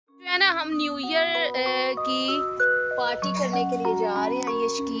है ना, हम न्यू ईयर की पार्टी करने के लिए जा रहे हैं। ये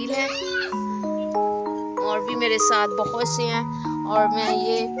शकील है और भी मेरे साथ बहुत से हैं। और मैं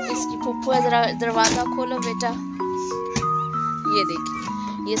ये इसकी फुफ्फू है, ज़रा दरवाज़ा खोलो बेटा। ये देखिए,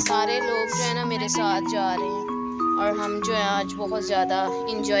 ये सारे लोग जो है ना मेरे साथ जा रहे हैं और हम जो है आज बहुत ज़्यादा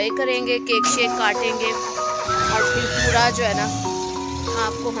इंजॉय करेंगे, केक शेक काटेंगे और फिर पूरा जो है ना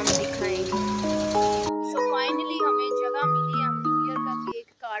आपको हम दिखाएंगे। सो फाइनली हमें जगह मिली है, हम न्यू ईयर का केक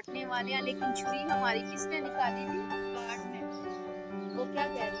काटने वाले हैं। लेकिन छुरी हमारी किसने निकाली थी? कार्ड ने। वो क्या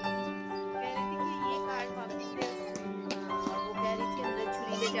कह रही थी? कह रही थी कि ये कार्ड वापस ले और वो कह रही थी अंदर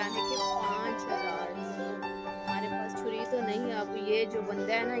छुरी ले जाने के 5000। हमारे पास छुरी तो नहीं है। अब ये जो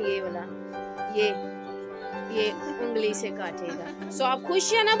बंदा है ना, ये वाला, ये उंगली से काटेगा। सो आप खुश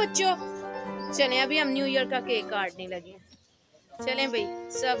हैं ना बच्चों? चलें अभी हम न्यू ईयर का केक काटने लगे। चलें भाई,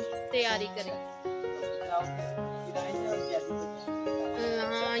 सब तैयारी करें।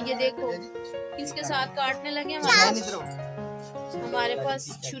 हाँ ये देखो किसके साथ काटने लगे हमारे पास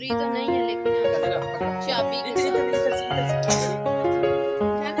छुरी तो नहीं है, लेकिन चाबी के साथ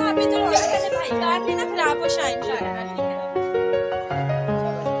है ना। अभी तो भाई काट लेना, फिर आपको शाइन करना, ठीक है?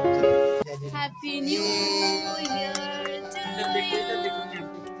 Happy new year to you,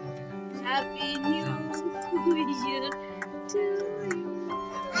 happy new year to you.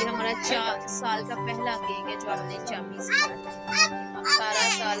 ये हमारा 4 साल का पहला केक है जो हमने चाबी से काटा। अब सारा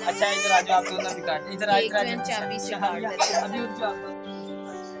साल अच्छा इधर आ जाओ, आप दोनों भी काट। इधर आ, चाबी से काट देते हैं। अभी उठ जाओ।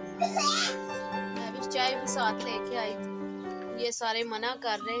 मैं भी चाय भी साथ लेके आई थी। ये सारे मना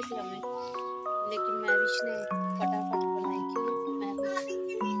कर रहे थे हमें, लेकिन मैविश ने फटाफट बनाई की।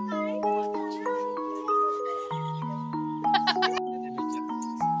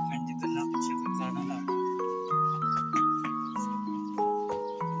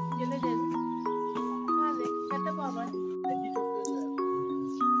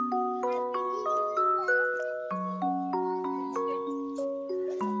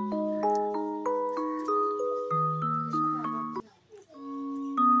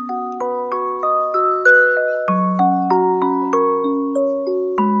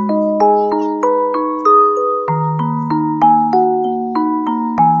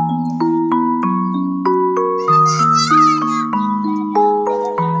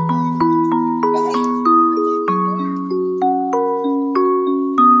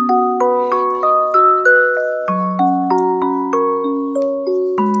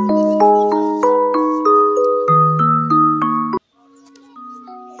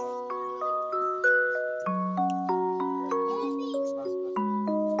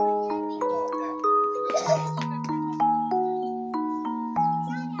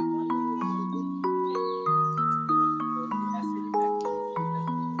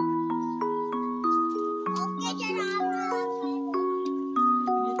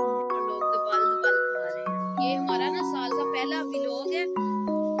 ये हमारा ना साल का पहला व्लॉग है।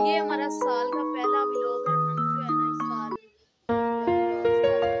 ये हमारा साल का पहला व्लॉग है। हम जो है ना इस साल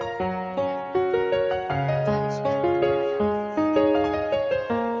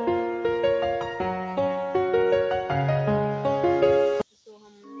तो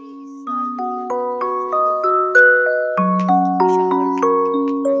हमने इस साल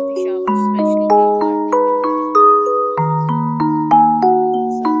पशावर स्पेशली केक काटने के लिए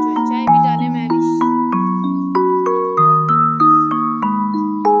सब जो है चाय भी डाले। मैं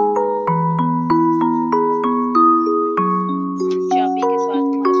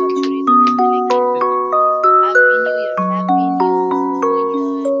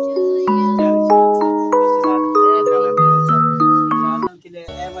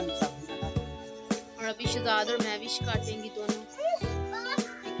और मैविश काटेंगी दोनों,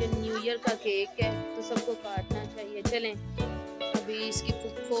 क्योंकि न्यू ईयर का केक है तो सबको काटना चाहिए। चलें अभी इसकी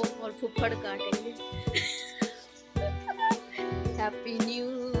फुफ्फो और फुफ्फड़ काटेंगे। Happy new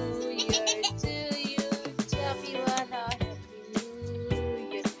year to you, चाबी वाला हैप्पी न्यू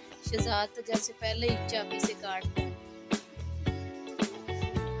ईयर। शहजाद तो जैसे पहले ही चाबी से काटते हैं,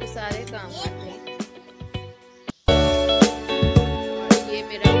 तो सारे काम करते हैं। ये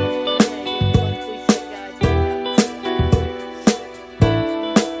मेरा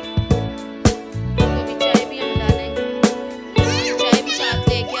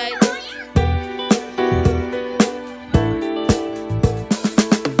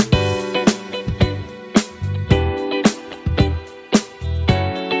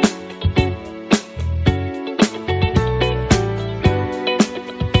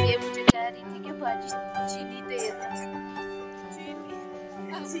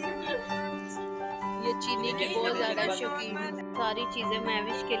ये चीनी की बहुत ज्यादा शौकीन, सारी चीजें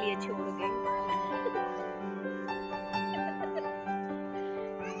मैविश के लिए छोड़ गई।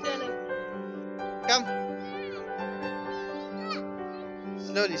 चलो Come.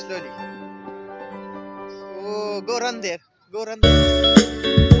 Slowly, slowly. Oh, go run there. Go run there.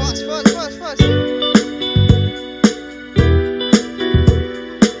 Fast, fast, fast, fast.